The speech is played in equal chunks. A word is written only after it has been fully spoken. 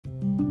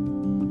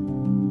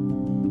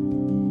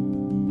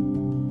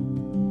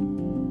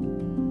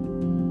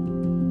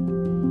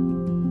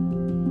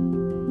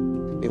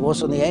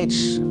was on the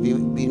edge.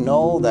 We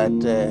know that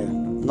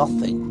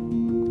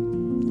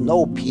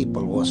no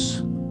people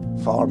was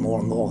far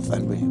more north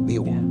than we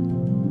were. Yeah.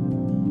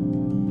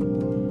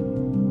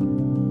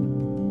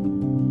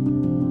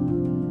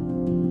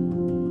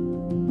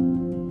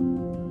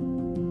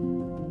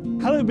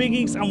 Hello Big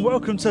Geeks and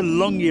welcome to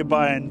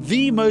Longyearbyen,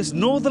 the most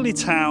northerly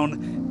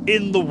town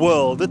in the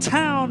world. A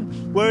town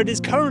where it is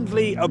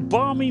currently a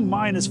balmy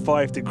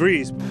 -5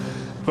 degrees.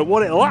 But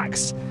what it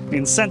lacks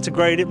in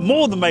centigrade, it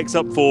more than makes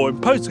up for in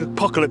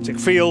post-apocalyptic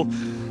feel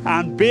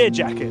and beer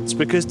jackets,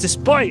 because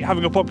despite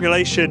having a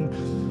population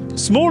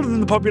smaller than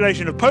the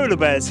population of polar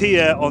bears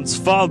here on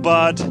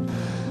Svalbard,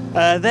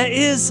 there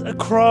is a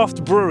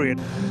craft brewery.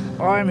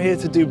 I'm here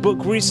to do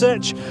book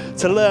research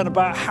to learn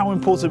about how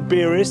important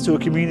beer is to a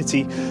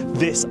community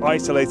this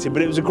isolated,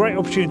 but it was a great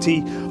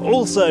opportunity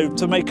also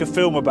to make a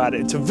film about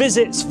it, to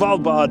visit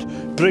Svalbard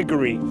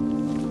Bryggeri,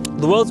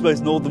 the world's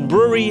most northern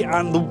brewery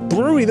and the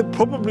brewery that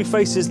probably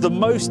faces the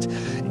most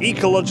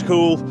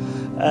ecological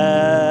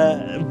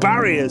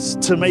barriers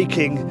to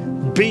making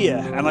beer.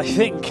 And I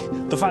think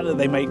the fact that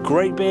they make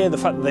great beer, the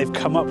fact that they've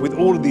come up with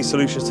all of these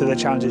solutions to their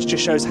challenges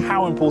just shows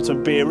how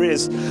important beer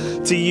is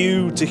to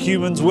you, to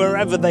humans,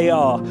 wherever they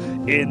are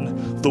in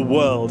the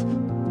world.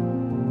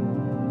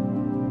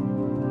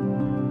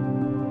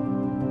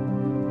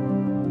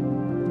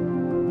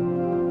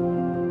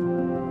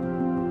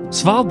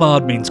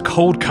 Svalbard means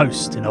cold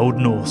coast in Old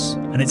Norse,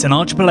 and it's an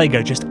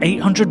archipelago just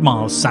 800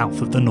 miles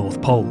south of the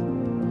North Pole.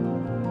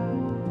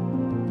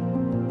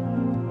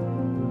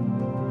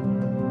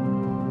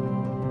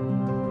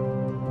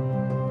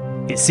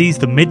 It sees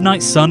the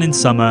midnight sun in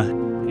summer,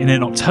 and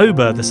in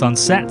October the sun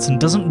sets and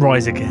doesn't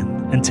rise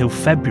again until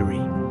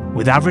February,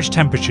 with average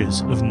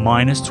temperatures of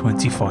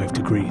 -25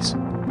 degrees.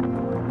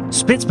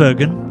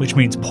 Spitsbergen, which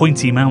means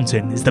pointy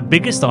mountain, is the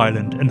biggest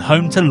island and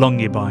home to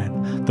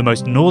Longyearbyen, the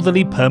most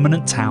northerly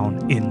permanent town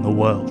in the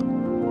world.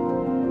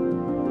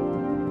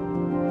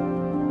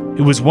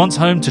 It was once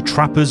home to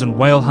trappers and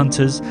whale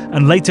hunters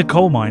and later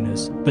coal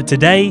miners, but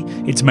today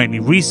it's mainly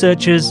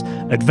researchers,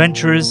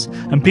 adventurers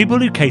and people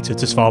who cater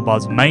to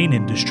Svalbard's main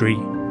industry,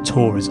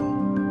 tourism.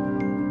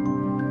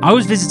 I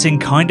was visiting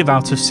kind of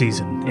out of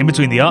season, in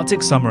between the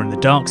Arctic summer and the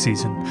dark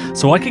season,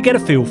 so I could get a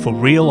feel for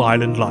real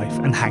island life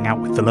and hang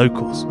out with the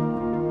locals.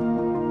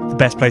 The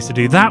best place to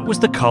do that was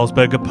the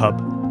Karlsberger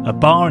pub, a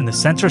bar in the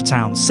centre of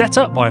town set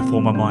up by a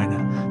former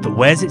miner that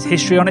wears its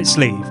history on its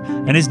sleeve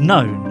and is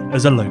known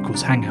as a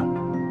locals hangout.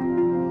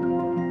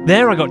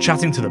 There I got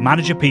chatting to the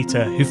manager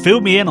Peter, who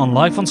filled me in on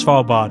life on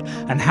Svalbard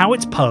and how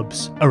its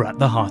pubs are at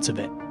the heart of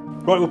it.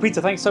 Right, well Peter,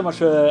 thanks so much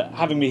for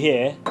having me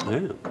here.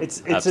 Yeah,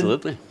 it's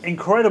absolutely. An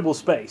incredible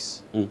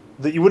space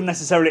that you wouldn't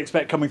necessarily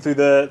expect coming through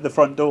the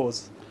front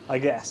doors, I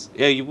guess.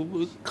 Yeah,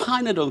 you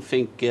kind of don't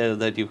think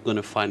that you're going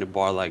to find a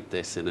bar like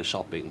this in a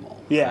shopping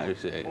mall. Yeah,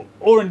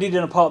 or indeed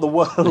in a part of the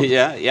world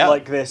yeah.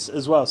 like this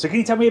as well. So can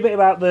you tell me a bit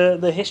about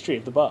the history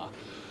of the bar?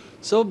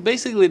 So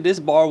basically this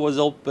bar was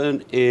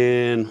open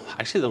in,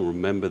 I actually don't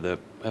remember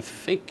I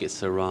think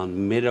it's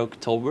around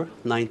mid-October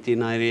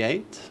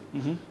 1998.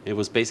 It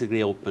was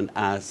basically opened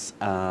as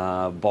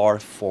a bar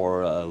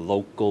for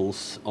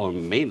locals, or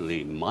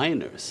mainly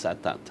miners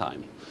at that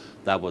time.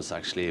 That was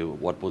actually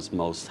what was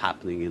most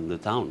happening in the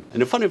town.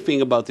 And the funny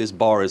thing about this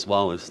bar as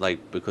well is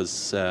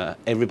because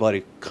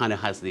everybody kind of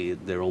has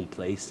their own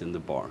place in the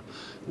bar.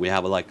 We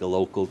have like a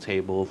local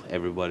table,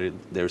 everybody,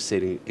 they're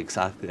sitting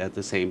exactly at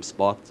the same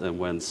spot, and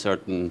when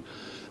certain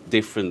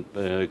different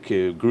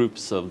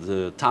groups of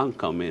the town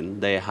come in,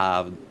 they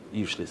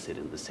usually sit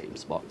in the same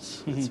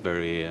spots. It's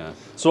very...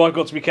 So I've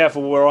got to be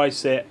careful where I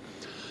sit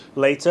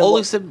later? All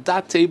except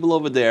that table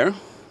over there.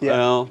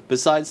 Yeah.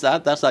 Besides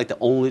that, that's like the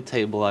only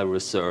table I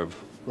reserve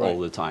all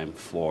the time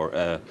for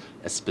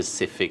a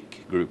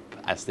specific group,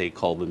 as they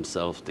call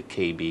themselves, the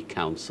KB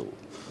Council.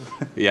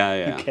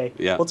 Yeah. Okay.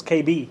 Yeah. What's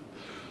KB?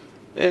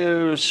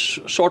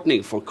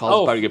 Shortening for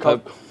Karlsberger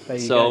pub.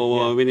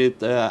 So we need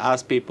to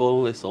ask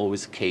people, it's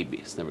always KB,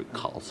 it's never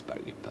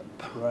Karlsberger pub.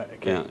 Right,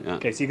 okay. Yeah.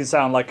 Okay, so you can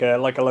sound like a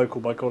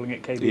local by calling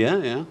it KB.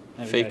 Yeah.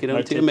 Fake it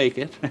until you make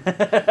it.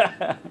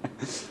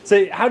 So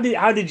how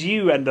did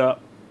you end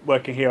up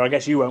working here? I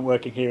guess you weren't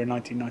working here in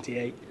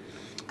 1998.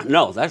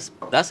 No,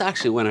 that's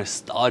actually when I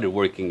started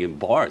working in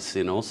bars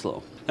in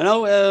Oslo. You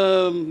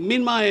know, me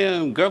and my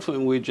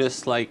girlfriend, we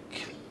just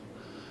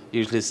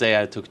usually say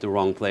I took the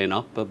wrong plane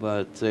up,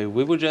 but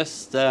we were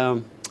just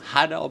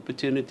had an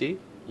opportunity,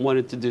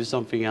 wanted to do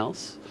something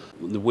else.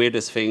 The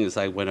weirdest thing is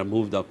when I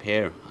moved up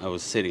here, I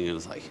was sitting and it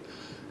was like,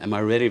 am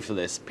I ready for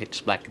this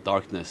pitch black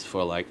darkness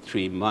for like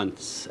 3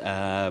 months?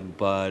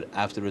 But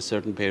after a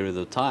certain period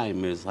of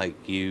time, it's like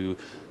you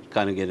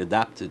kind of get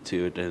adapted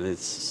to it, and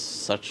it's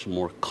such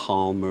more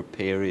calmer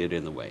period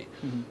in a way.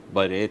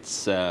 But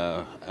it's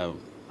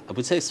I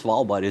would say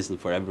Svalbard isn't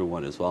for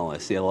everyone as well. I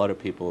see a lot of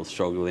people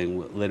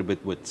struggling a little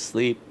bit with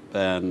sleep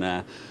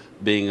and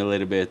being a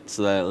little bit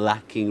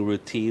lacking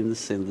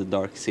routines in the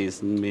dark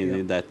season,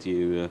 meaning that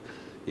you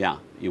yeah,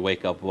 you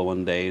wake up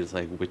one day, it's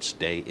like, which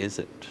day is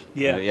it?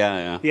 Yeah.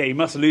 Yeah. Yeah, you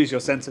must lose your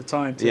sense of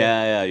time.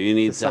 Yeah, you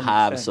need to some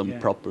have extent, some yeah.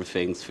 proper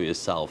things for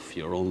yourself,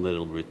 your own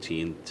little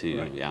routine to,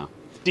 Right. yeah.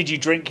 Did you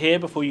drink here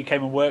before you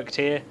came and worked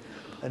here?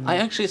 And... I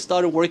actually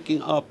started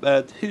working up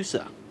at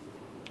Huset.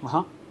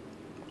 Uh-huh.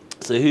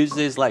 So Huset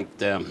is like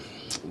the,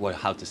 well,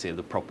 how to say,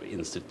 the proper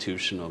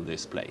institution of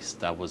this place.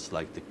 That was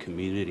like the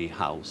community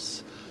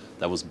house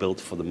that was built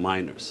for the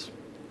miners.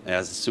 It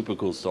has a super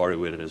cool story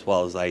with it as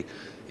well. It's like,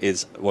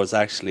 it was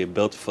actually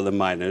built for the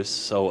miners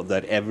so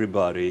that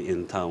everybody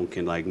in town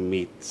can like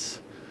meet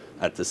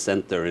at the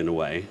center in a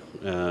way.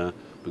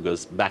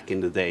 Because back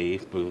in the day,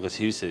 because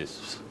Huset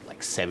is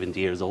like 70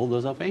 years old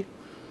or something,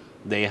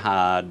 they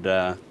had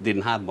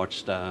didn't have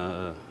much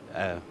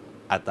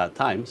at that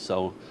time,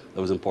 so it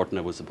was important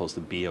I was supposed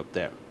to be up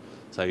there.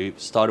 So I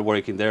started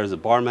working there as a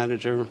bar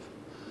manager,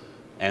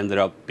 ended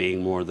up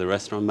being more the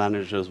restaurant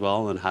manager as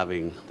well and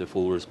having the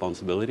full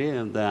responsibility.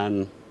 And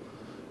then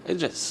it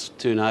just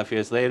 2.5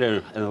 years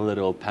later, and a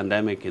little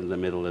pandemic in the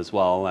middle as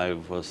well, I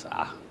was,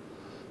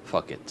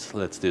 fuck it,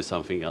 let's do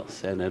something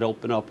else. And it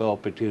opened up an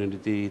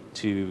opportunity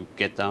to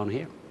get down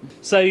here.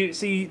 So,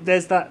 see,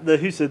 there's that, the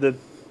Huset, the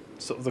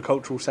sort of the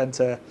cultural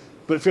centre,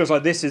 but it feels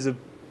like this is a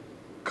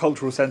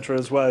cultural centre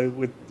as well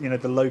with, you know,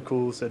 the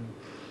locals and...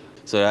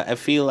 So I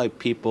feel like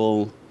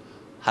people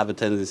have a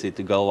tendency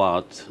to go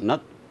out,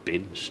 not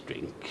binge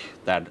drink,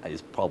 that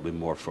is probably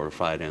more for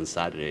Friday and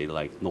Saturday,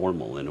 like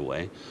normal in a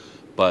way,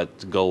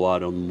 but go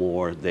out on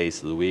more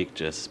days of the week,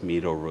 just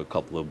meet over a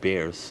couple of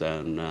beers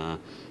and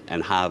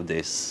have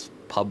this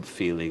pub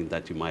feeling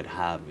that you might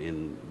have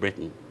in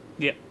Britain.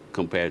 Yeah.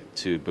 Compared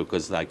to,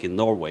 because like in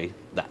Norway,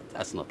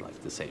 that's not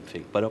like the same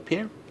thing, but up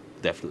here,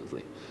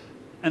 definitely.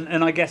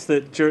 And I guess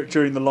that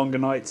during the longer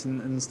nights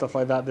and stuff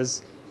like that,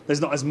 there's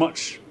not as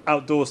much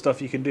outdoor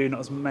stuff you can do, not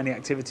as many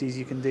activities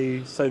you can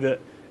do, so that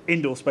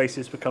indoor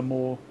spaces become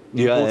more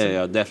important.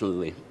 Yeah,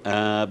 definitely.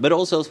 But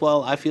also as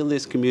well, I feel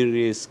this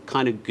community is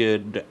kind of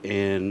good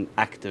in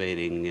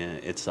activating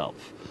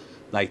itself.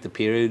 Like the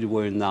period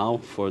we're in now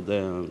for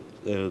the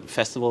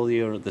festival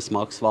here, the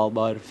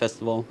Svalbard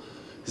festival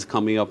is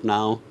coming up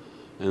now.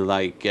 And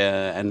like,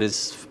 and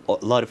there's a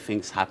lot of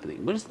things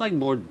happening, but it's like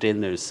more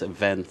dinners,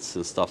 events,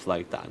 and stuff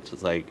like that.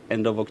 It's like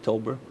end of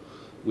October,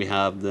 we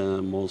have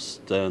the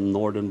most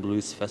northern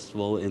blues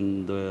festival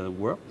in the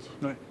world.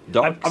 Right.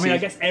 Dark I mean, Sea. I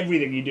guess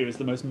everything you do is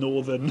the most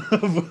northern.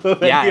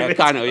 Yeah,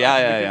 kind of.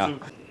 Yeah.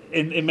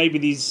 In maybe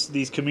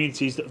these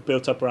communities that have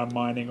built up around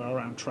mining or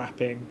around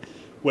trapping,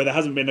 where there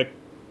hasn't been a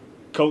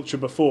culture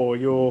before,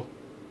 you're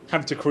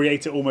having to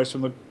create it almost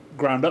from the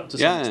ground up to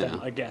some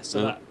extent, I guess.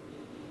 So that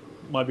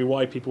might be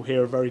why people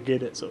here are very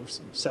good at sort of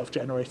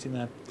self-generating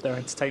their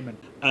entertainment.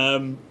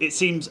 It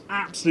seems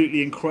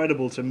absolutely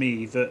incredible to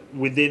me that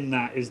within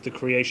that is the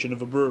creation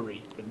of a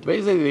brewery.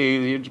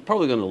 Basically, you're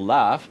probably going to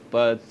laugh,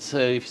 but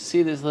if you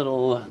see this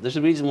little, there's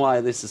a reason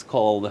why this is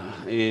called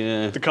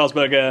the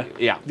Karlsberger.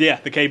 Yeah,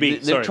 the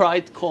KB. They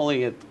tried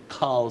calling it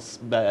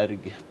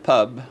Karlsberg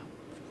pub.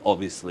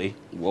 Obviously,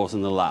 it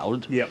wasn't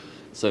allowed. Yep.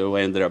 So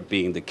it ended up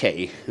being the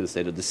K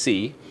instead of the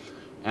C.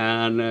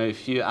 And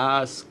if you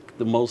ask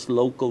the most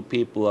local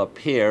people up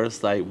here,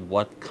 it's like,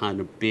 what kind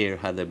of beer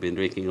have they been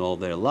drinking all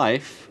their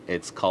life?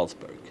 It's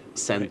Karlsberg,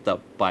 sent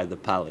up by the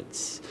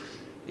pallets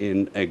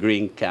in a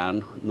green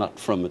can, not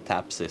from a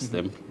tap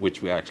system,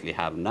 which we actually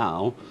have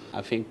now.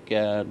 I think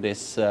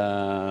this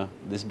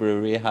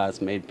brewery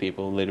has made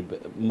people a little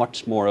bit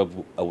much more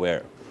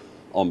aware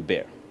on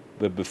beer.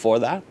 But before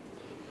that,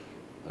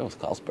 it was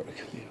Karlsberg,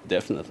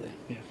 definitely.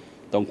 Yeah.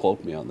 Don't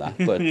quote me on that,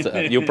 but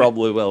you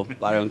probably will.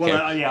 I don't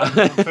care.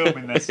 I'm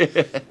filming this.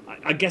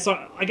 I guess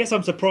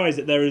I'm surprised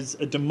that there is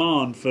a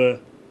demand for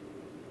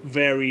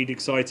varied,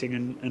 exciting,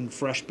 and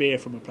fresh beer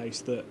from a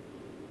place that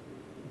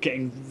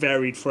getting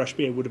varied, fresh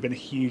beer would have been a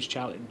huge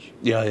challenge.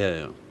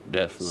 Yeah,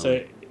 definitely.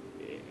 So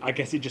I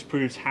guess it just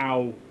proves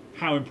how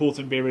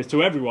important beer is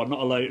to everyone,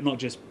 not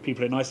just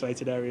people in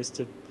isolated areas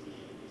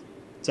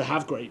to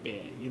have great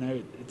beer. You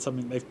know, it's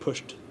something they've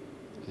pushed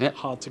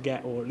hard to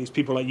get, or at least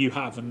people like you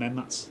have, and then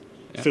that's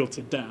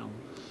filtered down.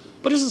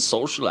 But there's a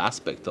social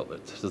aspect of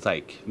it. It's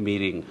like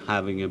meeting,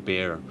 having a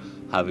beer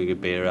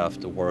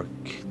after work,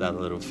 that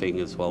little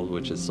thing as well,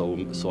 which is so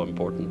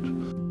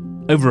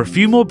important. Over a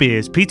few more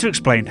beers, Peter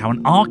explained how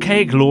an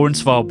archaic law in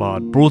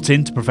Svalbard, brought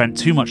in to prevent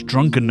too much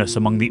drunkenness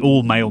among the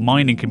all-male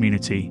mining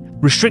community,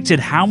 restricted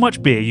how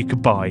much beer you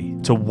could buy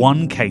to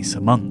 1 case a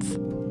month,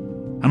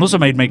 and also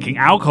made making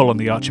alcohol on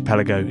the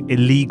archipelago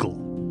illegal.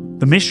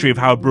 The mystery of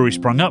how a brewery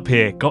sprung up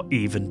here got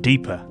even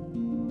deeper.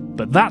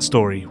 But that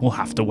story will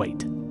have to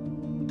wait.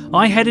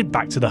 I headed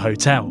back to the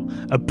hotel,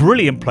 a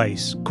brilliant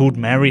place called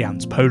Mary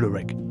Ann's Polar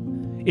Rig.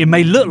 It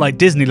may look like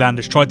Disneyland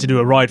has tried to do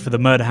a ride for the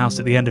murder house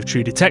at the end of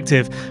True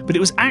Detective, but it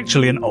was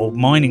actually an old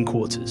mining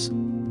quarters.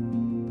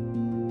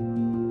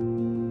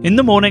 In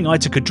the morning, I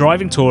took a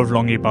driving tour of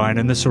Longyearbyen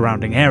and the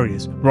surrounding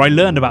areas, where I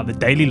learned about the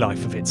daily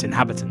life of its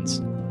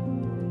inhabitants.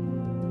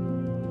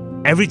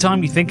 Every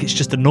time you think it's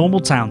just a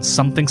normal town,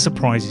 something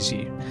surprises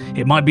you.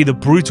 It might be the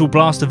brutal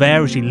blast of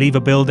air as you leave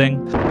a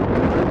building,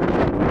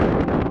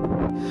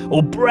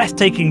 or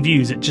breathtaking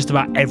views at just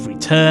about every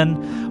turn,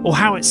 or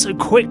how it so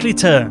quickly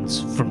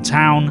turns from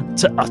town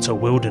to utter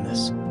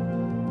wilderness.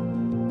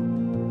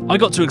 I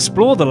got to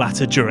explore the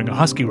latter during a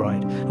husky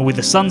ride, and with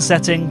the sun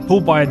setting,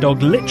 pulled by a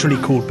dog literally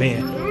called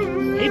Beer.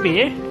 Hey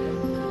Beer.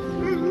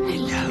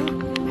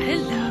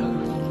 Hello.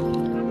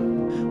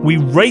 We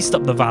raced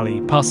up the valley,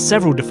 past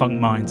several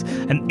defunct mines,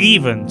 and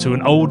even to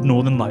an old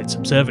Northern Lights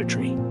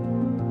observatory.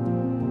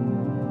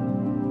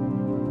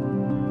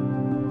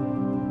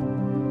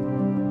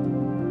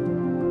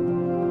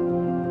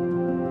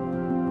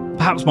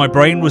 Perhaps my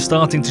brain was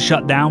starting to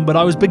shut down, but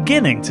I was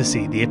beginning to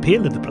see the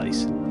appeal of the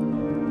place.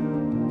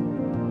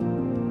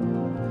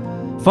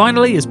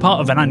 Finally, as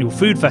part of an annual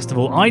food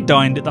festival, I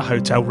dined at the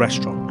hotel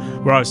restaurant,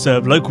 where I was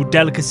served local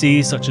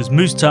delicacies such as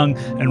moose tongue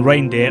and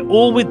reindeer,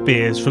 all with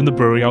beers from the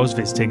brewery I was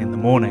visiting in the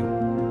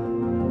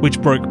morning,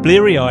 which broke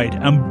bleary-eyed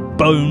and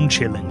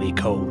bone-chillingly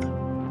cold.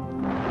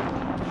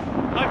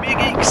 Hi Beer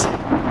Geeks,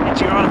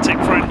 it's your Arctic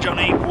friend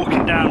Jonny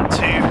walking down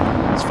to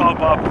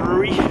Svalbard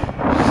Brewery,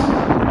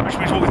 which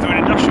means walking through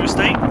an industrial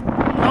estate,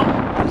 not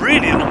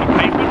really along the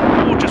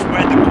pavement, or just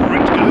where the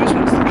grit goes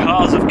once the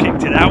cars have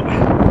kicked it out.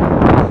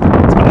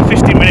 It's about a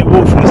 15-minute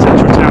walk from the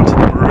centre of town to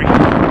the brewery.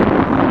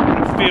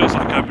 It feels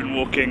like I've been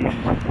walking,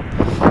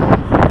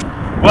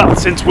 well,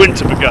 since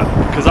winter began,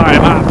 because I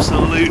am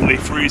absolutely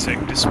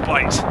freezing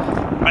despite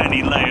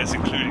many layers,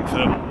 including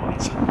thermal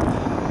ones.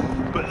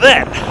 But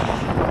then,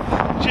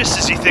 just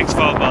as you think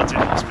Svalbard's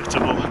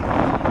inhospitable,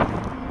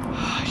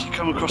 you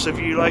come across a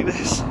view like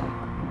this,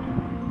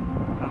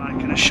 and I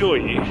can assure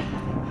you,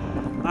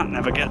 that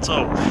never gets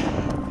old.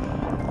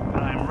 And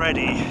I'm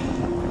ready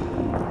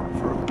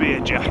for a beer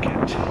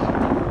jacket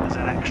as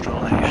an extra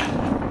layer.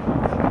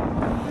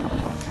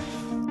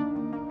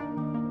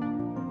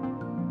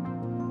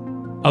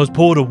 I was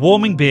poured a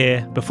warming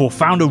beer before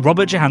founder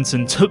Robert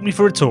Johansson took me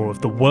for a tour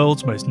of the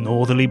world's most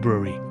northerly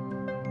brewery,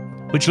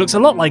 which looks a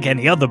lot like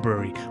any other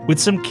brewery, with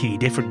some key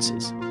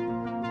differences.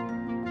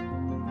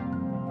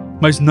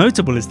 Most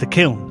notable is the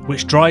kiln,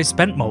 which dries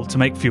spent malt to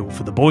make fuel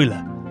for the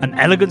boiler, an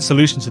elegant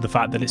solution to the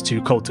fact that it's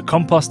too cold to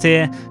compost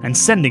here, and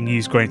sending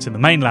used grain to the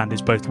mainland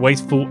is both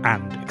wasteful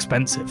and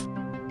expensive.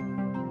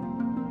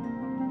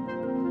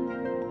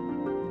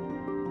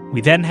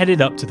 We then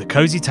headed up to the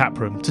cosy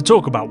taproom to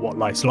talk about what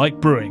life's like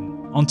brewing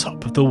on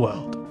top of the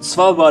world.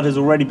 Svalbard has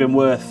already been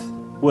worth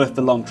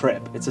the long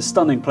trip. It's a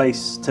stunning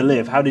place to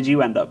live. How did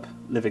you end up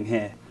living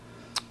here?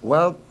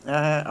 Well,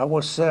 I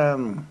was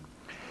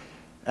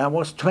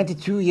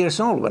 22 years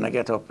old when I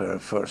got up here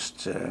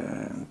first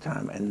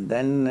time, and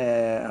then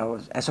I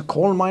was as a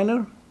coal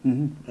miner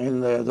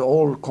in the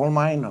old coal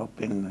mine up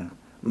in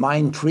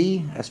Mine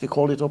 3, as we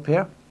call it up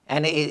here.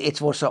 And it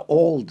was an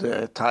old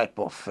type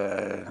of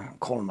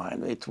coal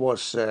mine. It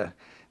was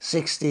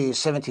 60,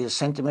 70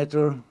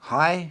 centimeter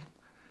high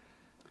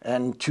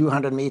and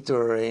 200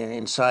 meter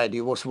inside.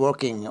 You was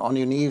working on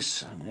your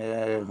knees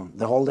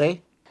the whole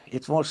day.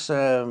 It was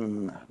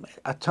a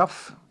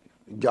tough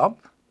job.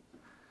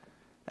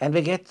 And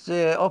we get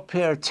up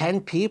here 10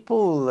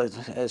 people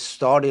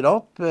started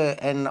up,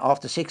 and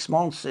after 6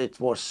 months it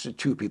was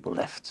 2 people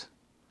left.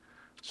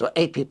 So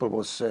 8 people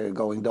was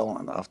going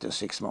down after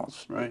 6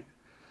 months. Right.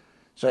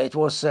 So it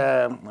was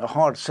a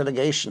hard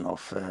segregation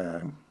of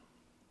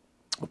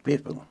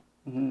people.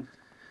 Mm-hmm.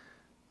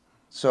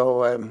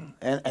 So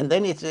and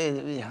then it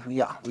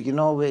yeah, you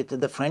know,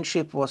 the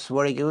friendship was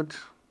very good.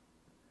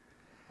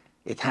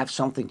 It had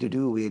something to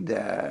do with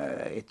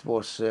it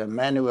was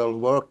manual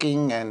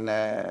working, and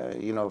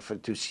you know,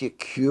 to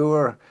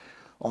secure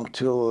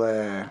until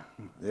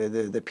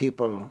the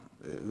people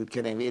who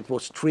came. It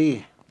was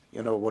 3,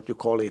 you know, what you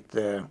call it.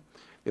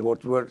 It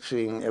was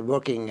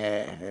working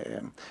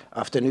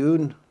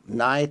afternoon,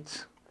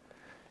 night,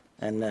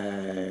 and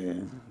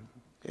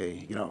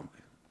you know.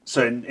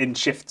 So in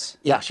shifts?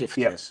 Yeah, shifts,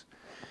 yep. Yes.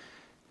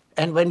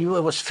 And when you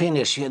was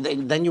finished,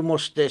 then you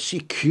must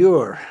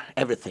secure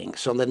everything.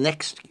 So the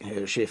next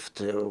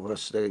shift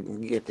was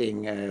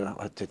getting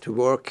to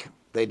work.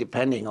 They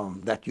depending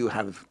on that you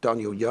have done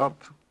your job.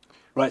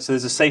 Right, so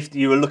there's a safety,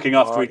 you were looking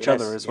after each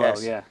other as well,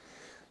 yes. Yeah.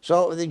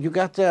 So you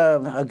got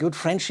a good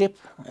friendship.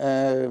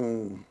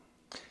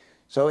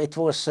 So it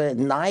was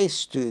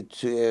nice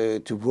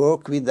to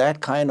work with that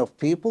kind of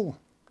people.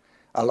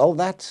 I love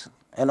that.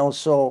 And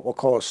also, of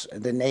course,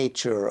 the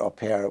nature up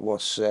here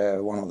was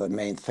one of the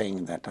main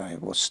things that I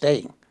was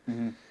staying.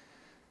 Mm-hmm.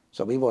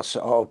 So we was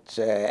out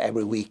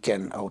every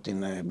weekend out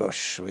in the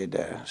bush with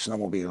a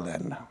snowmobile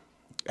and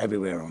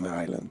everywhere on the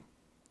island.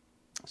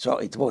 So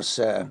it was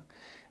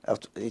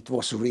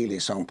really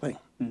something.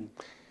 Mm.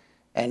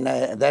 And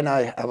then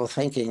I was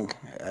thinking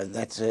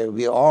that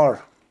we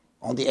are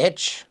on the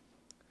edge.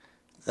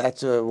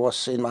 That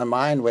was in my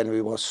mind when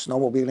we was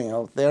snowmobiling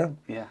out there.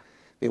 Yeah.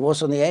 We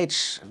was on the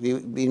edge.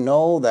 We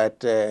know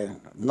that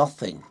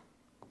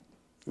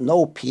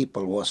no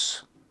people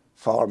was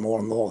far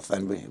more north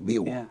than we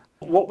were. Yeah.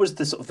 What was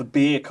the sort of the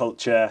beer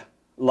culture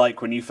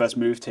like when you first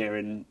moved here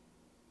in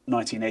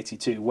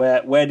 1982?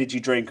 Where did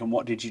you drink, and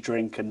what did you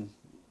drink, and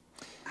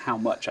how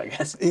much, I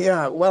guess?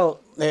 Yeah, well,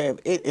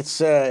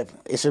 it's a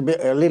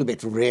little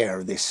bit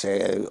rare, this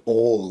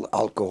all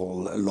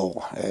alcohol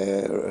law,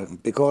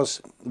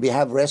 because we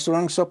have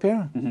restaurants up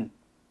here, and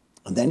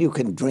then you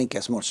can drink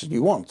as much as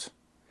you want.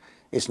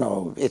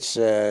 So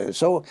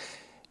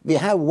we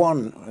have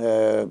one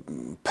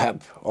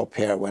pub up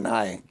here when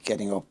I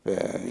getting up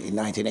in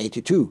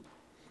 1982,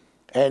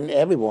 and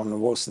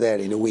everyone was there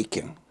in the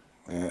weekend.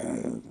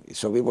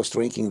 So we was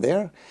drinking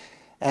there.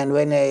 And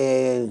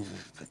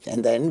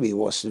then we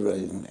was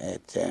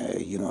at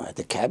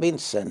the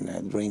cabins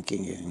and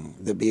drinking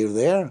the beer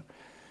there,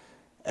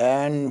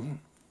 and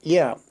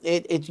yeah,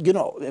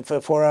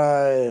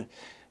 for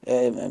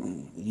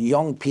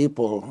young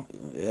people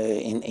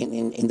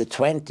in the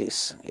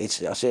 20s,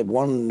 it's I said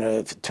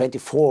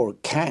 24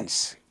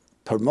 cans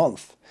per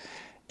month.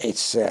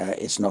 It's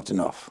not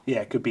enough.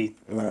 Yeah, it could be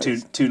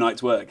two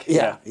nights' work.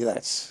 Yeah.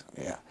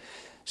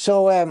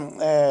 So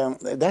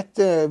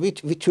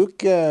we took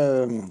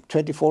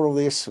 24 of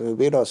this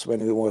with us when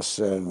we was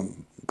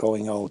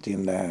going out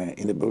in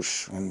the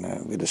bush and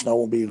with the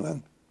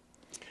snowmobile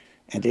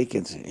and take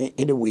it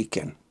in the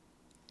weekend.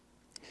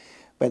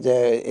 But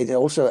it's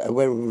also a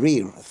very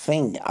real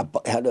thing.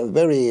 Had a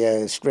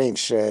very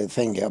strange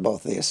thing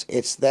about this.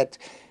 It's that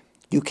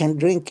you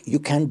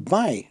can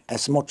buy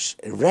as much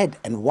red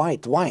and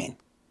white wine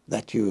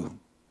that you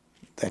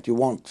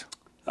want.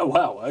 Oh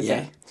wow! Okay.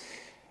 Yeah.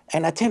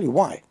 And I tell you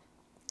why.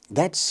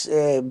 That's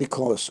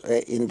because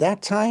in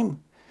that time,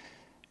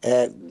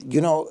 the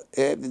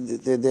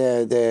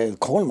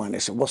coal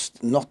miners was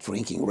not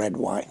drinking red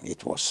wine.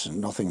 It was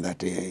nothing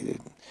that.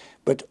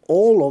 But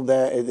all of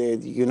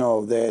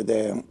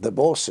the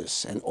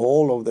bosses and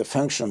all of the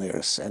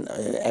functionaries and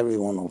every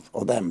one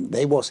of them,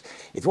 it was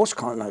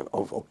kind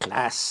of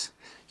class,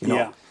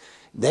 Yeah.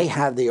 They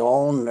had their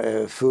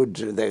own food.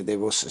 They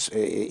was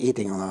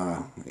eating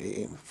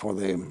for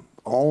their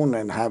own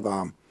and have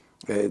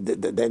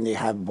then they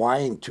have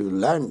wine to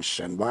lunch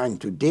and wine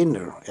to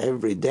dinner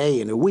every day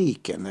in a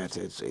week, and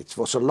it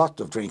was a lot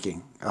of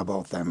drinking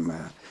about them.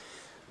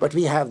 But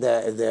we have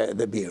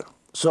the beer.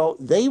 So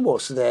they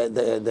was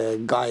the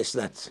guys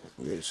that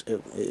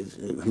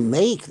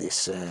make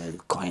this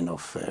kind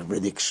of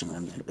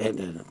reduction.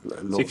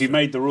 So if you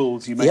made the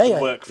rules, you made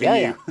it work for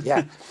you.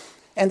 Yeah.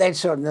 And then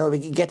so we're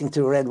getting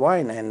to red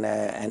wine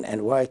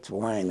and white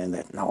wine, and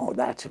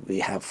that we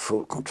have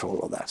full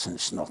control of that, and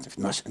it's not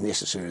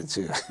necessary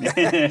to.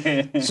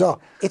 So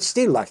it's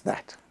still like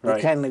that. Right.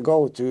 You can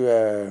go to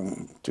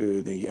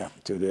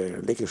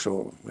the liquor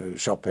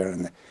shop here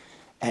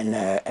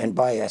and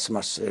buy as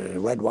much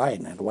red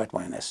wine and white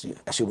wine as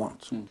you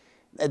want.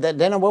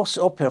 Then I was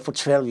up here for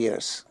 12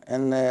 years,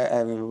 and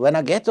when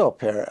I get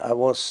up here, I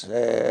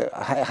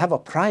have a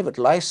private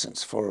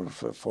license for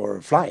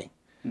flying.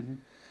 Mm-hmm.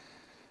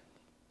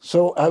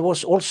 So I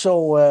was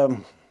also,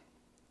 in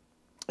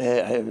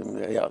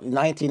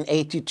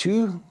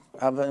 1982,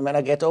 when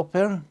I get up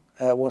here,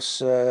 I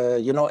was,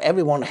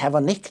 everyone have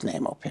a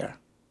nickname up here.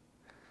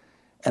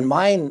 And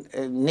my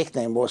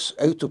nickname was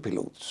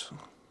Autopilot,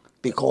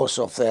 because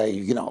of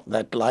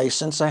that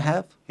license I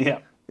have. Yeah.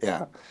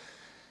 Yeah.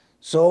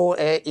 So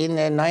in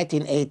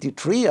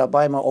 1983, I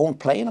buy my own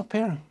plane up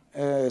here,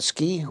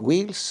 ski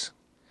wheels,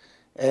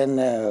 and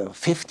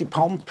 50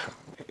 pump.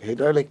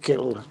 Hydraulic,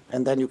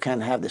 and then you can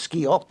have the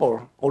ski up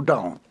or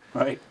down.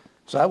 Right.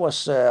 So I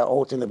was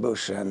out in the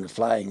bush and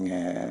flying,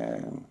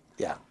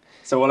 yeah.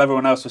 So while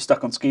everyone else was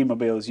stuck on ski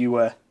mobiles, you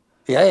were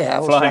I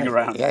was flying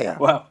around. Yeah.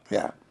 Wow.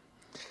 Yeah.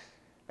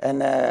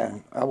 And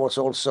I was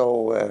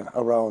also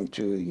around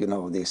to,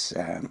 these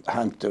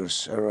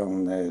hunters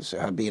around. So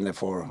I've been there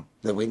for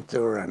the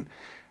winter and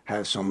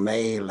have some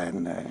mail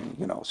and,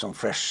 some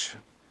fresh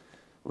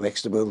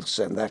vegetables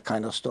and that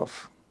kind of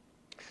stuff.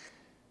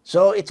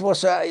 So it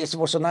was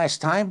a nice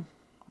time,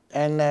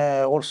 and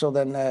also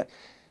then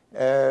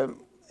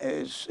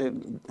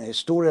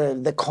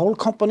the coal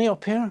company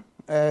up here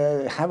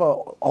have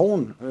our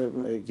own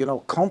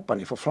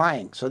company for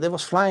flying. So they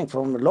was flying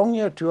from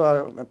Longyear to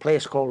a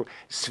place called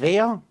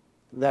Svea,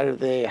 there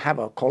they have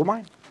a coal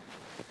mine.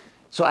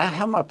 So I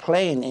have my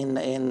plane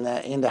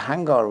in the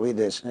hangar with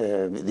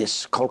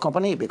this coal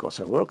company because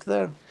I worked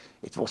there.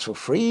 It was for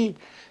free.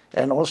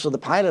 And also the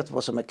pilot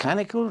was a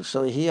mechanical,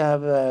 so he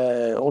have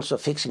also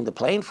fixing the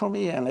plane for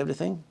me and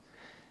everything.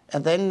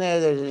 And then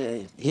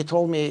he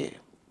told me,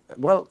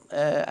 well,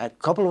 a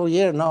couple of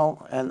years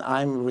now, and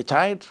I'm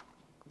retired,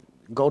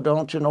 go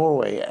down to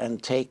Norway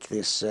and take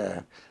this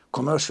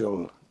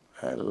commercial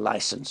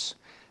license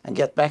and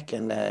get back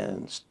and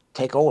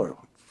take over.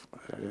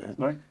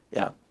 Right.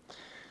 Yeah.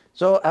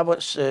 So I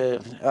was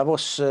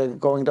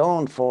going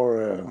down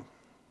for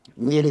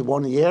nearly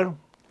 1 year.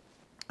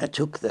 I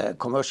took the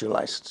commercial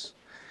license.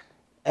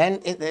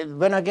 And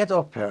when I get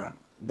up here,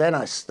 then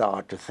I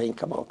start to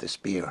think about this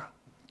beer.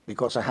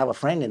 Because I have a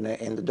friend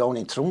down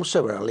in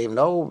Tromsø, where I live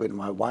now with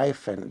my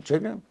wife and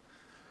children.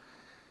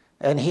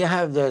 And he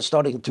have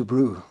starting to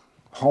brew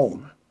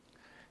home.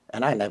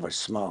 And I never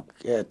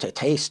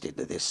tasted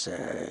this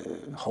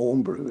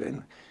home brew.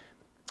 And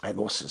I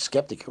was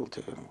skeptical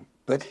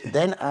But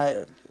then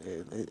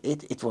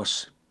it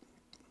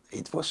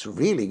was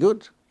really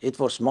good. It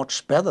was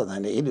much better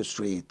than the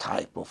industry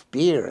type of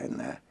beer.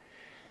 And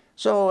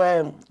so,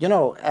 you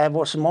know, I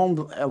was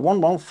 1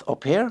 month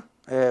up here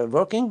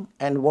working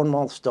and 1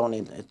 month down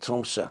in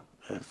Tromsø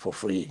for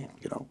free,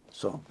 you know.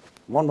 So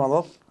 1 month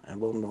up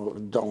and 1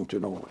 month down to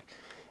Norway.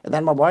 And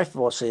then my wife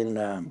was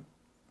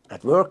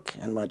at work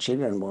and my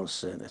children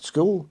was at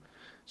school.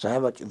 So I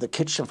have the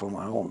kitchen for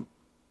my own.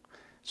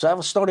 So I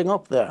was starting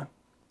up there.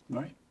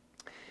 Right.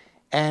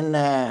 And,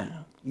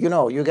 you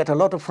know, you get a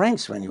lot of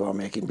friends when you are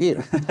making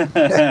beer.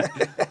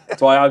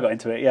 That's why I got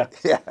into it, yeah.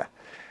 Yeah.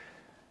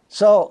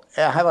 So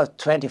I have a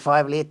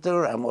 25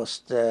 liter,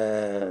 almost,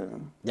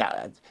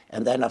 yeah,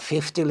 and then a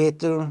 50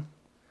 liter.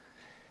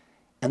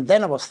 And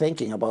then I was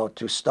thinking about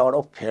to start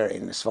up here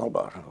in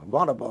Svalbard.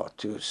 What about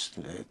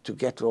to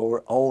get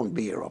our own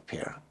beer up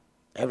here?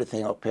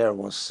 Everything up here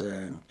was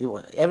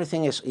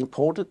everything is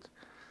imported.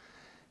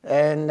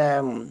 And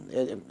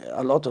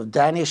a lot of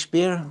Danish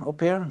beer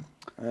up here.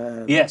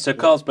 Yeah, so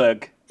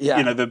Karlsberg, yeah,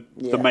 you know,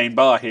 the main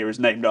bar here is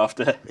named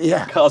after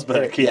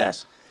Karlsberg.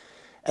 Yes.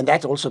 And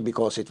that also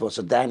because it was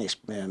a Danish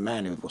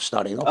man who was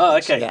starting up. Oh,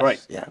 okay, yes,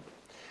 right. Yeah.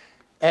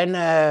 And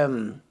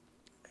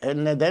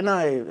then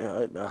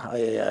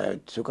I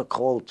took a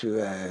call to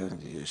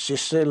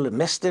Sissel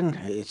Mesten.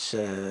 It's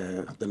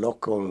the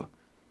local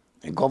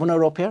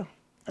governor up here.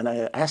 And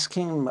I asked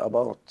him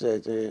about,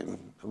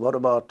 what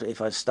about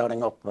if I'm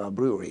starting up a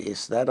brewery?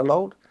 Is that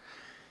allowed?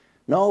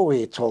 No,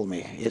 he told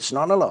me, it's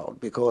not allowed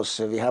because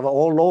we have an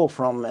old law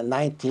from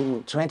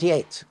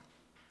 1928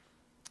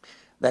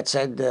 that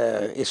said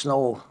it's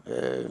no,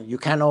 you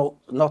cannot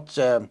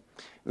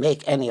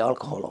make any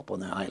alcohol up on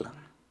the island.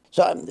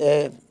 So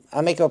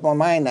I make up my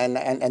mind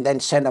and then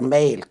send a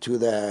mail to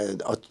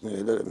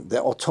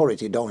the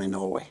authority down in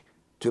Norway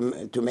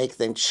to make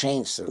them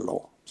change the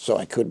law so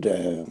I could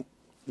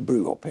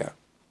brew up here.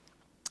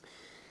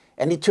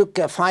 And it took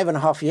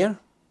 5.5 years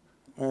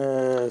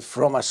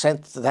from I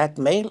sent that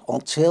mail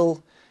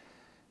until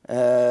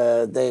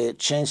they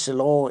changed the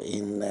law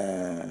in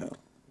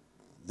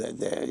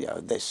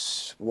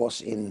this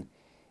was in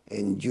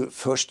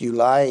 1st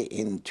July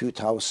in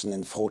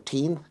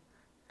 2014,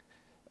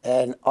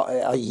 and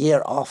a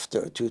year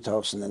after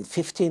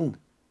 2015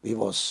 we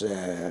was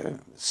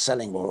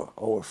selling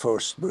our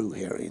first brew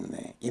here in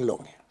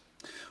Longyear.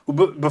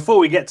 Well, before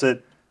we get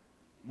to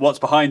what's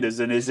behind us,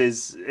 and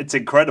it's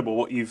incredible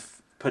what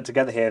you've put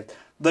together here.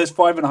 Those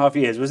 5.5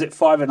 years, was it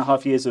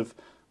 5.5 years of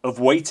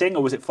waiting,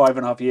 or was it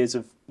 5.5 years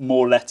of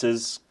more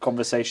letters,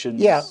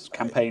 conversations,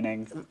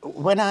 campaigning?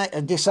 When I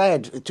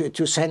decided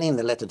to send in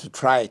the letter to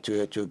try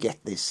to get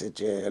this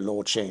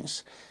law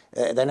changed,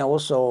 then I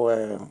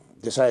also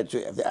decided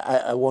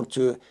I want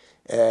to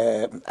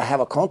have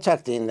a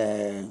contact in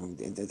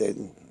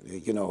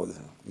you know,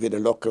 with the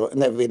local,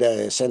 with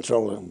the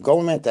central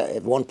government.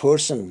 One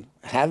person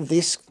have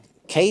this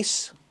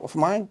case of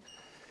mine,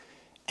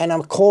 and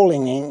I'm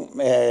calling him,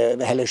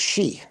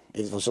 she,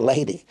 it was a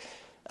lady,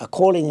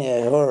 calling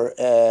her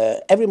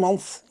every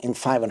month in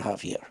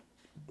 5.5 years.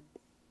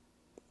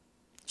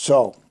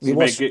 So we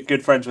made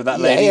good friends with that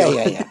lady.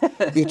 Yeah.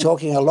 We're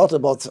talking a lot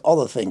about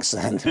other things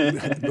than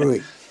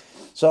brewing.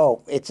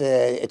 So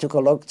it took a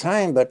long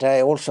time, but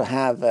I also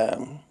have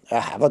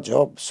a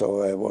job.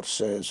 So it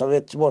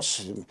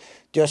was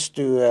just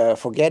to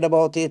forget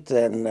about it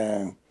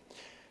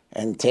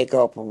and take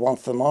up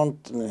once a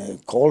month,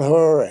 call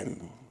her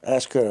and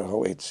ask her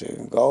how it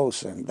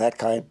goes and that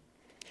kind.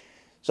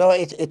 So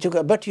it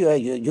took, but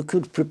you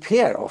could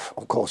prepare,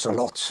 of course, a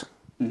lot.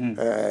 Mm-hmm.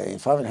 In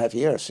 5.5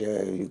 years,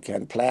 you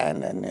can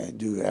plan and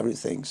do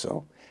everything.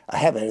 So I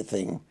have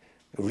everything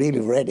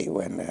really ready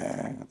when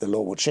the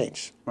law would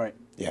change. Right.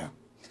 Yeah.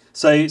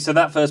 So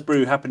that first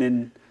brew happened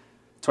in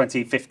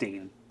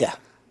 2015. Yeah.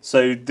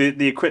 So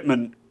the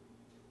equipment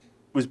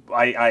was,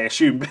 I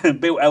assume,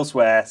 built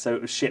elsewhere. So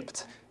it was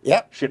shipped.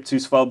 Yeah. Shipped to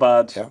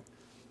Svalbard. Yeah.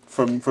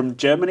 From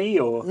Germany,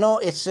 or? No,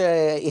 it's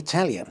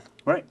Italian.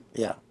 Right.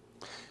 Yeah.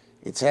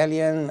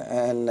 Italian,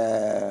 and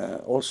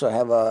also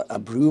have a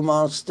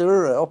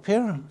brewmaster up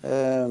here,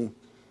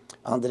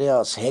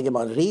 Andreas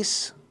Hegemann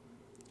Ries.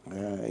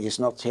 He's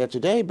not here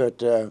today,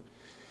 but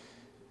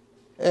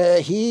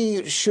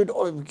he should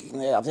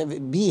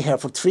be here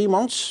for 3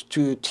 months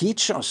to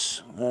teach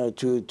us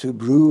to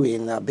brew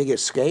in a bigger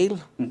scale.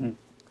 Mm-hmm.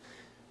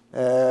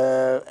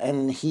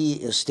 And he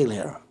is still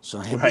here.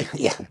 So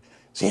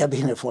so he has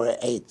been here for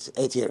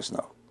eight years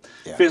now.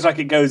 Yeah. Feels like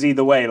it goes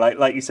either way.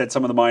 Like you said,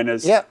 some of the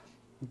miners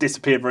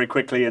disappeared very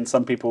quickly, and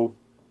some people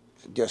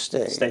just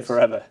stay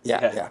forever.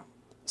 Yeah.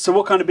 So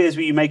what kind of beers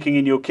were you making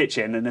in your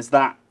kitchen, and has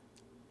that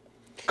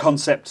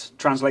concept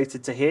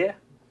translated to here?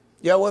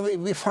 Yeah, well,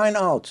 we find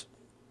out.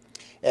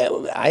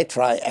 I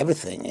try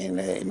everything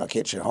in my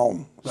kitchen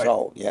home. Right.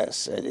 So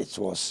yes, it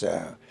was.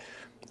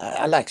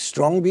 I like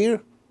strong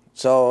beer,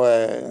 so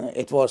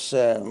it was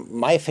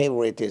my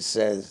favorite is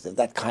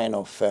that kind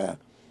of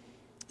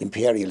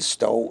imperial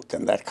stout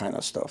and that kind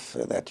of stuff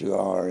that you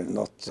are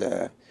not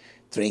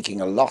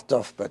drinking a lot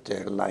of, but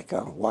like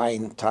a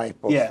wine type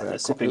of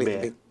sipping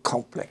beer.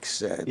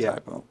 complex Yeah.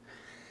 type of.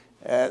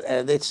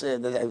 It's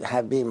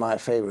have been my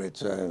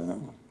favorite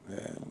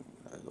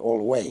all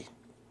the way.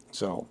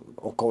 So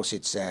of course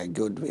it's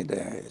good with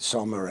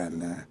summer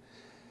and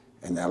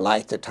a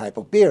lighter type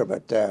of beer,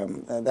 but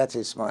that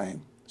is my.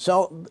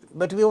 So,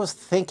 but we was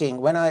thinking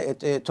when I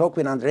talked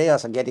with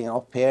Andreas and getting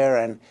up here,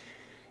 and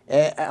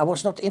I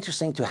was not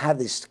interested to have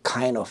this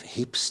kind of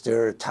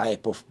hipster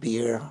type of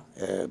beer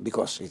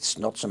because it's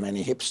not so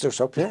many hipsters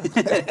up here.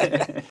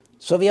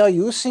 So we are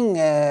using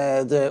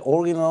the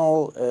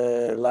original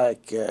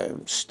like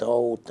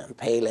stout and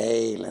pale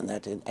ale and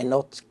that, and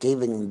not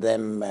giving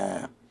them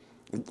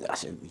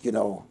you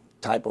know,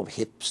 type of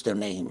hipster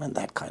name and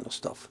that kind of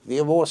stuff.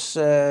 We was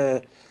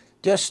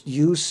just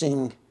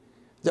using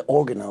the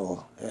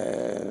original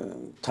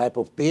type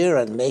of beer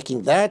and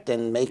making that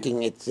and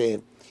making it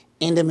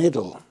in the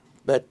middle.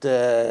 But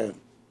yeah.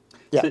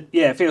 So,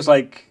 yeah, it feels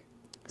like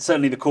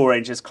certainly the core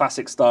range is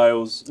classic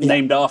styles,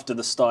 named after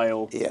the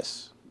style.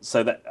 Yes.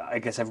 So that I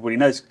guess everybody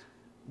knows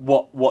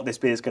what this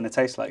beer is going to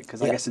taste like.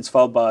 Because I guess in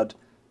Svalbard,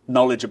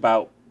 knowledge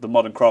about the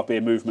modern craft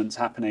beer movements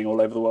happening all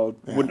over the world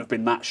wouldn't have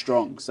been that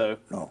strong. So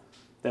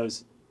there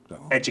was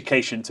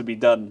education to be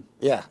done.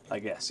 Yeah, I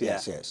guess. Yeah.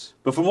 Yes.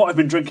 But from what I've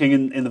been drinking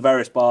in the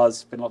various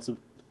bars, been lots of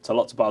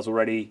bars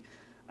already.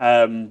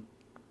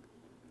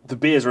 The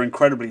beers are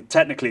incredibly,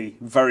 technically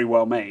very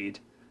well made.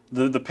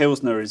 The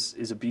Pilsner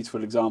is a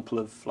beautiful example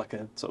of like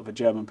a sort of a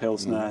German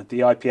Pilsner. The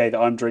IPA that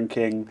I'm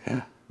drinking,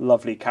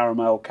 lovely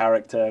caramel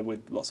character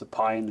with lots of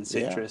pine and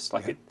citrus.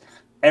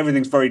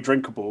 Everything's very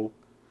drinkable.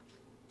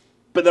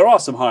 But there are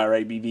some higher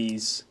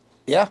ABVs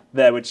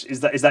there, which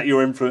is that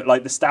your influence?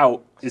 Like the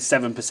stout is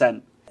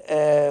 7%.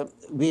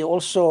 We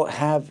also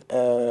have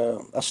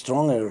a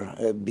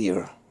stronger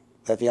beer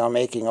that we are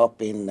making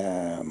up in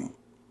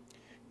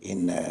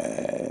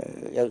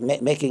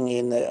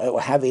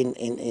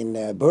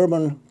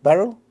bourbon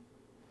barrel,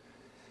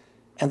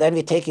 and then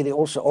we take it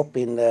also up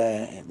in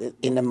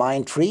the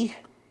mine tree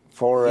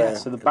for.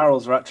 So the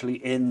barrels are actually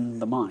in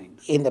the mine.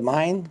 In the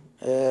mine,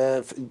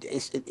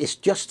 it's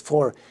just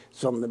for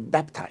some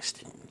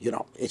baptizing. You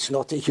know, it's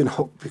not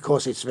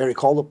because it's very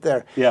cold up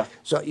there. Yeah.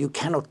 So you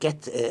cannot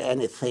get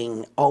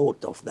anything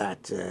out of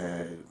that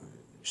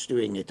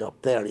stewing it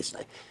up there. It's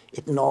like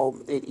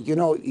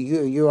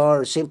you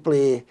are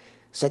simply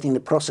setting the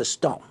process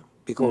down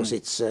because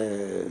it's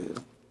 2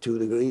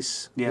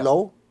 degrees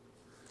low.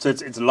 So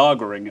it's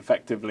lagering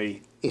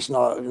effectively. It's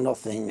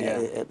nothing,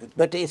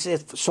 but it's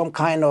some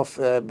kind of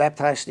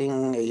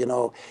baptizing. You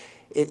know,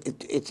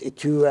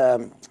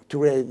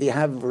 we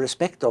have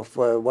respect of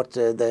what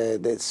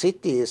the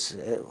city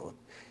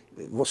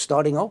was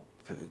starting up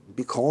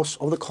because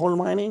of the coal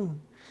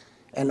mining,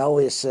 and now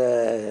is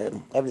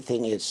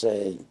everything is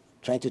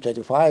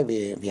 2025.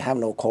 We have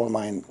no coal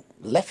mining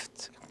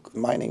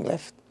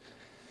left.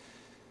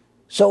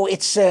 So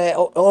it's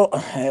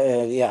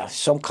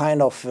some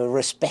kind of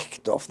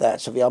respect of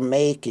that. So we are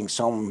making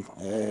some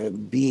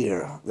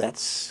beer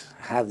that's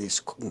have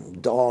this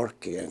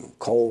dark and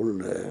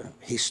cold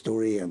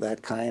history and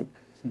that kind.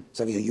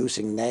 So we are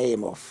using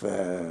name of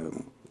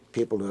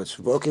people that's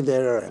working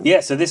there.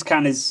 So this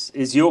can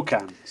is your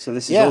can. So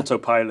this is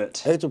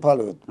Autopilot.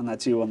 Autopilot. And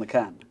that's you on the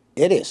can.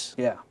 It is.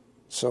 Yeah.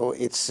 So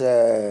it's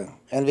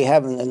and we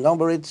have a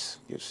number it.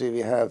 You see, we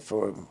have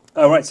for.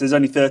 Oh right, so there's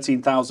only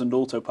 13,000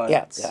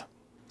 Autopilots. Yeah.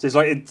 So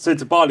it's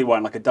a barley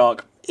wine, like a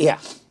dark. Yeah,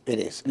 it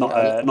is. Not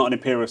an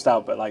imperial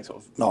stout, but like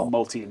sort of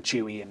malty and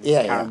chewy and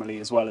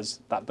caramelly as well as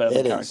that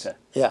bourbon character.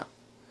 Yeah.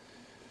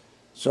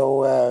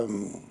 So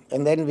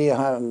and then we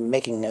are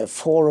making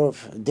 4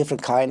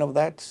 different kind of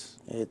that.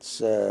 It's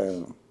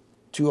 2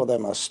 of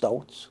them are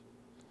stouts,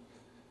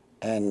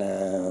 and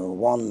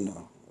 1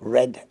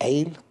 red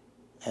ale,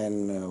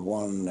 and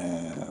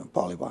 1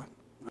 barley wine.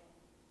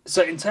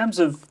 So in terms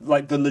of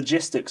like the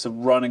logistics of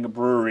running a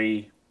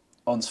brewery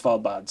on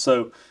Svalbard,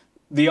 so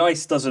the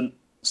ice doesn't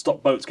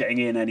stop boats getting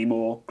in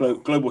anymore.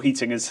 Global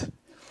heating has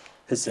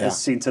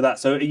seen to that.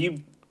 So are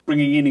you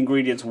bringing in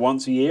ingredients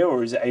once a year,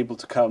 or is it able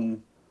to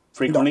come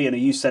frequently? No. And are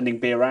you sending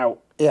beer out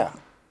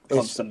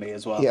constantly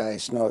as well? Yeah,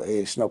 it's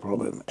no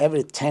problem.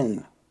 Every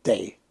 10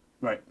 days,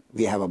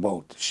 we have a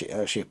boat,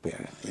 a ship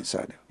here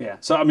inside. Yeah.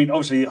 So I mean,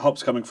 obviously,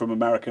 hops coming from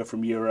America,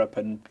 from Europe,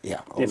 and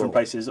different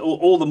places.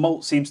 All the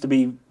malt seems to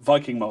be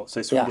Viking malt,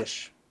 so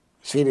Swedish. Yeah.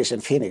 Swedish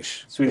and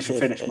Finnish. Swedish and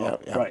Finnish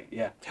malt, right,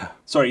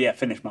 Sorry,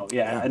 Finnish malt,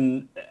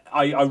 And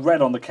I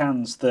read on the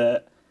cans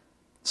that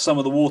some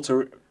of the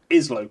water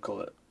is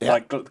local,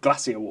 like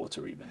glacier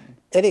water even.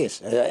 It is.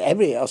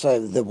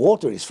 The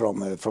water is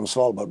from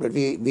Svalbard, but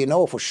we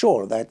know for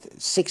sure that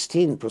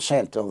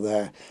 16% of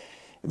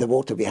the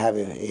water we have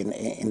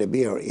in the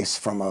beer is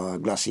from a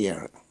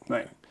glacier.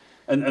 Right.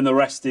 And the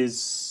rest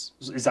is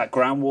that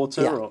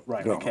groundwater? Yeah, or?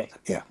 Right, groundwater, okay.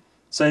 Yeah.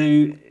 So,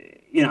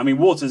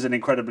 water is an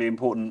incredibly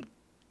important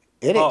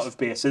part of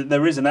beer. So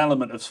there is an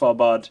element of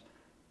Svalbard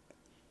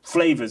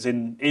flavours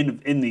in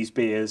these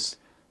beers,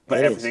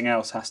 but everything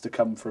else has to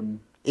come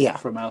from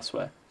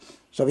elsewhere.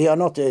 So we are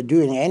not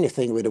doing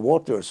anything with the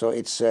water. So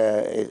it's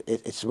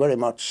very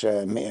much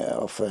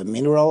of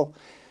mineral,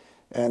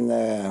 and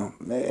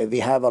we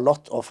have a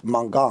lot of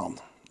mangan.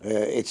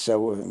 It's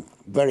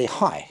very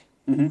high,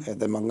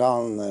 the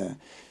mangan.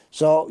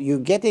 So you're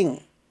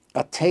getting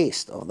a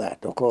taste of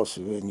that. Of course,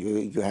 when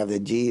you have the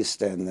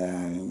yeast and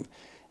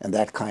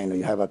that kind of,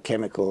 you have a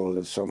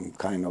chemical, some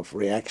kind of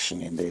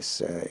reaction in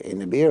this in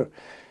the beer.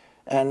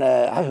 And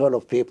I heard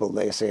of people,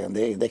 they say, and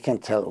they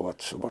can't tell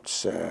what's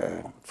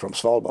from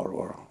Svalbard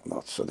or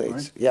not. So they,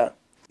 right. yeah,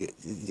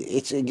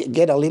 it's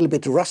get a little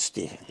bit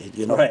rusty,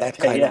 you know, right. that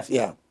kind of,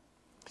 yeah.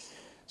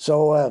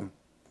 So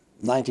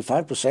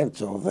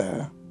 95% of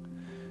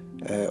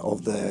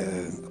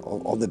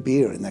the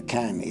beer in the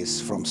can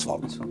is from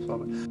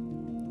Svalbard.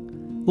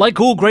 Like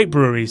all great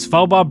breweries,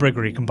 Svalbard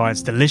Bryggeri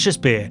combines delicious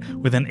beer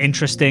with an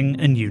interesting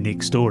and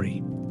unique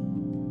story.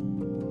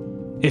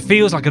 It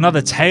feels like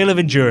another tale of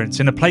endurance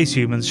in a place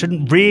humans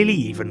shouldn't really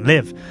even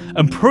live,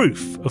 and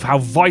proof of how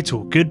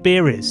vital good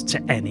beer is to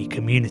any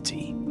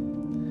community.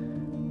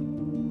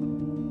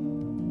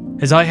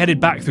 As I headed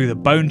back through the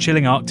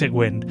bone-chilling Arctic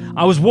wind,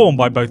 I was warmed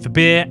by both the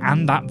beer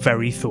and that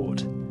very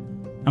thought,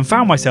 and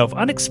found myself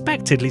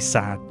unexpectedly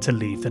sad to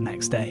leave the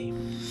next day.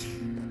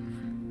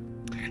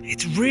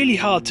 It's really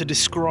hard to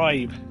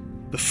describe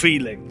the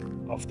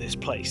feeling of this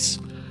place.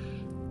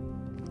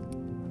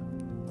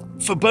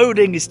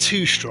 Foreboding is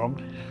too strong.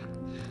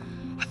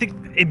 I think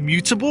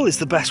immutable is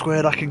the best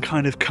word I can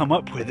kind of come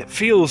up with.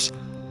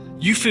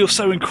 You feel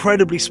so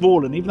incredibly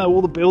small, and even though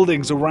all the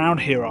buildings around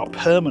here are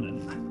permanent,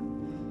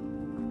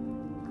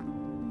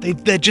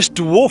 they're just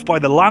dwarfed by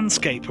the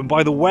landscape and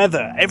by the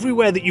weather.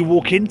 Everywhere that you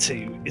walk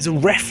into is a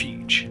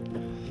refuge.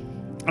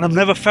 And I've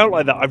never felt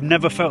like that. I've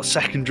never felt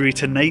secondary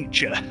to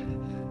nature.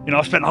 You know,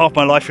 I've spent half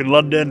my life in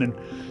London and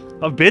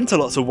I've been to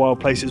lots of wild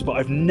places, but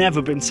I've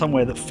never been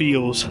somewhere that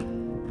feels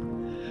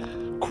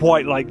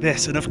quite like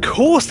this. And of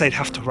course they'd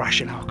have to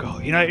ration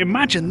alcohol. You know,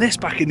 imagine this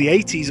back in the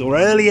 80s or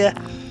earlier.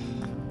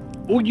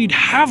 All you'd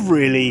have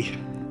really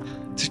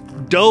to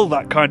dull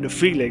that kind of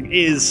feeling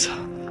is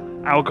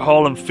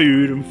alcohol and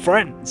food and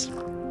friends.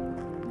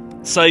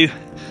 So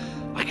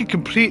I can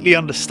completely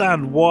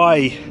understand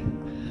why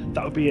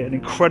that would be an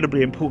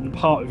incredibly important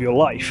part of your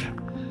life,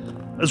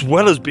 as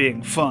well as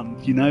being fun.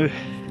 You know,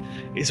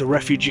 it's a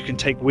refuge you can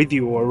take with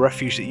you, or a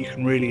refuge that you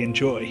can really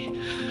enjoy.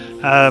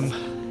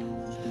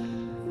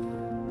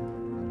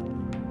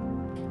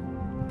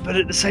 But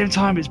at the same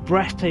time, it's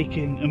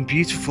breathtaking and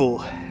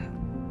beautiful,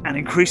 and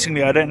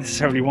increasingly I don't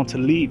necessarily want to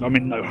leave. I'm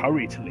in no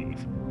hurry to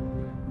leave.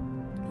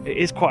 It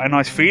is quite a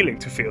nice feeling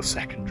to feel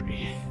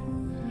secondary,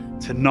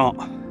 to not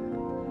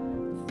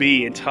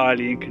be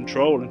entirely in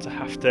control and to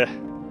have to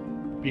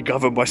be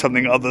governed by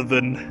something other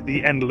than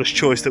the endless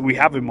choice that we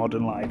have in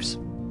modern lives.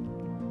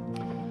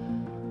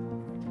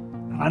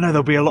 I know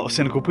there'll be a lot of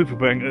cynical people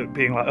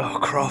being like, oh,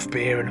 craft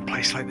beer in a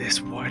place like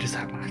this, why does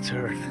that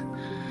matter? And,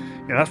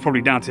 you know, that's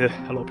probably down to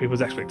a lot of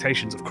people's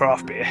expectations of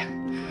craft beer,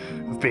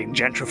 of being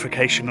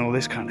gentrification and all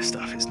this kind of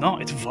stuff. It's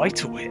not, it's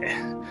vital here.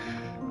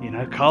 You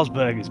know,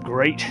 Karlsberger is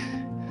great.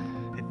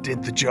 It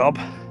did the job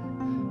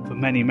for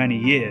many, many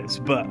years,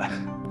 but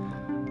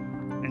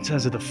in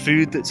terms of the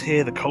food that's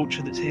here, the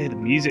culture that's here, the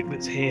music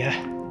that's here,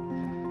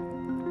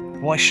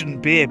 why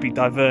shouldn't beer be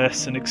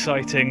diverse and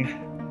exciting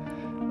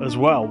as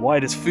well? Why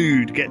does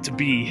food get to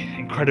be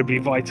incredibly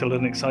vital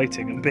and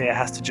exciting and beer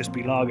has to just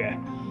be lager?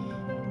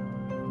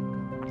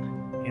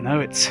 You know,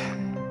 it's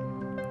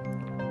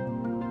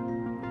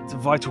a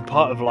vital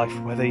part of life,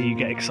 whether you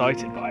get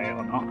excited by it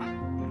or not.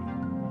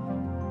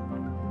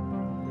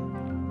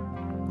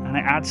 And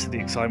it adds to the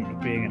excitement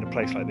of being in a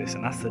place like this,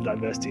 and that's the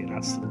diversity, and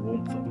adds to the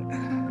warmth of it.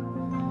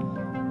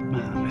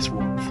 Man, I miss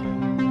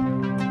warmth.